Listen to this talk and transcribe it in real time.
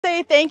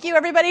say thank you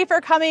everybody for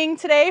coming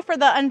today for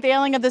the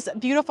unveiling of this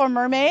beautiful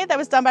mermaid that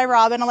was done by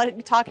Robin. I'll let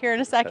you talk here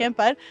in a second,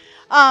 but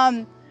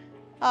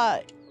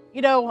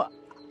you know,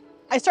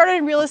 I started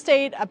in real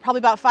estate probably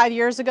about 5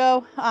 years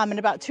ago. In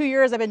about 2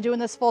 years, I've been doing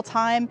this full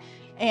time.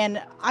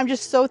 And I'm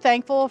just so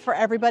thankful for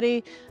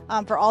everybody,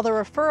 for all the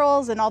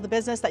referrals and all the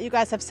business that you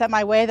guys have sent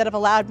my way that have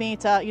allowed me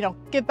to,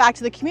 give back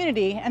to the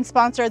community and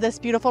sponsor this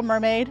beautiful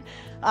mermaid.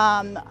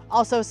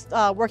 Also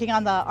working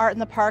on the Art in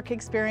the Park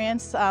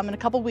experience in a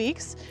couple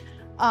weeks.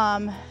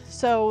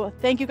 So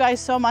thank you guys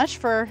so much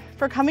for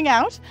coming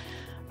out.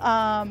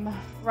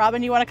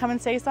 Robin, you want to come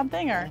and say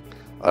something, or?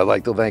 I'd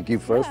like to thank you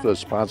first for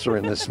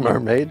sponsoring this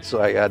mermaid,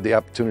 so I had the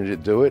opportunity to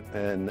do it,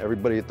 and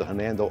everybody at the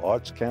Hernando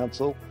Arts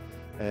Council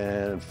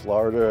and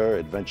Florida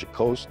Adventure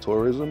Coast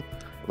Tourism.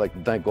 I'd like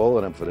to thank all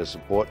of them for their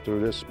support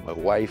through this. My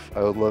wife,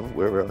 I would love,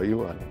 where are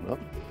you? I don't know.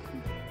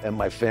 And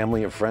my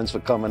family and friends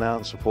for coming out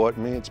and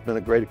supporting me. It's been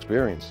a great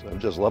experience. I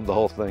just love the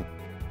whole thing.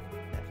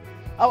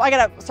 Oh,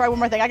 sorry, one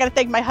more thing. I gotta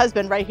thank my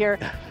husband right here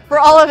for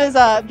all of his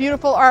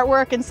beautiful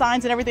artwork and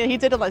signs and everything. He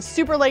did it on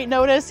super late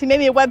notice. He made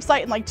me a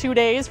website in like 2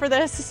 days for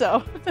this,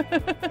 so.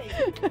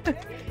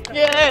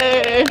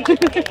 Yay!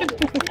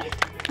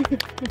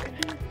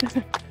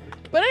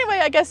 But anyway,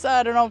 I guess,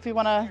 I don't know if you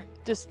want to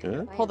just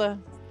pull the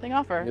thing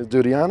off, or? You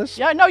do the honors?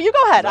 Yeah, no, you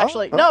go ahead,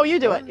 actually. No, you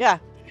do it, yeah.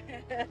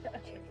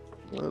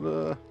 But,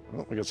 well,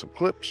 we got some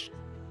clips.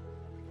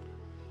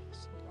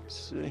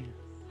 Let's see.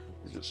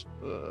 Just,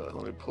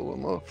 let me pull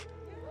them off.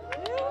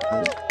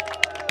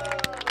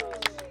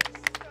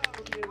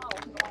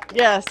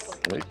 Yes.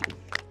 Thank you.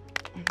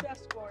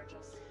 That's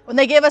gorgeous. When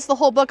they gave us the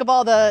whole book of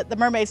all the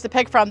mermaids to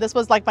pick from, this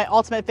was like my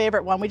ultimate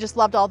favorite one. We just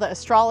loved all the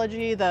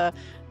astrology, just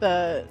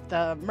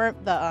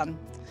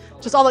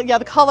all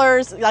the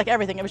colors, like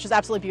everything. It was just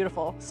absolutely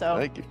beautiful. So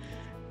thank you.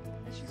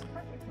 She's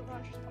perfect for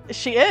Roger's.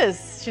 She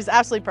is. She's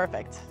absolutely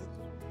perfect.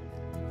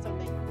 So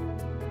thank you.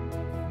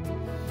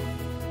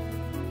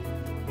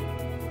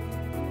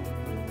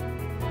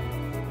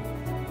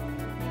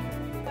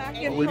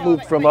 We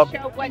moved from up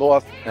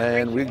north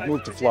and we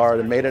moved to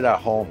Florida, made it our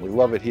home. We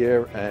love it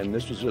here, and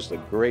this was just a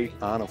great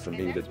honor for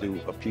me to do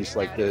a piece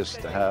like this,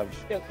 to have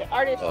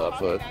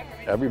for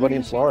everybody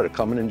in Florida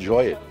come and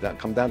enjoy it.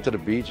 Come down to the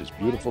beach. It's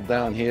beautiful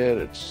down here.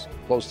 It's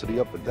close to the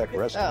upper deck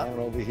restaurant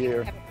over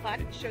here. I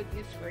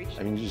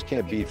mean, you just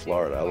can't beat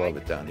Florida. I love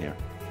it down here.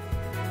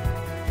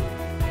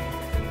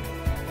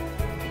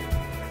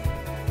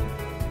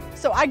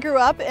 So I grew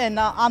up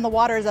on the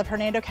waters of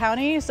Hernando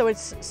County, so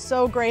it's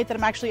so great that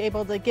I'm actually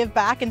able to give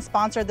back and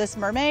sponsor this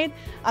mermaid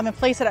and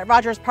place it at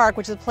Rogers Park,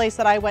 which is a place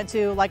that I went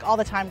to like all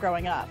the time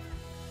growing up.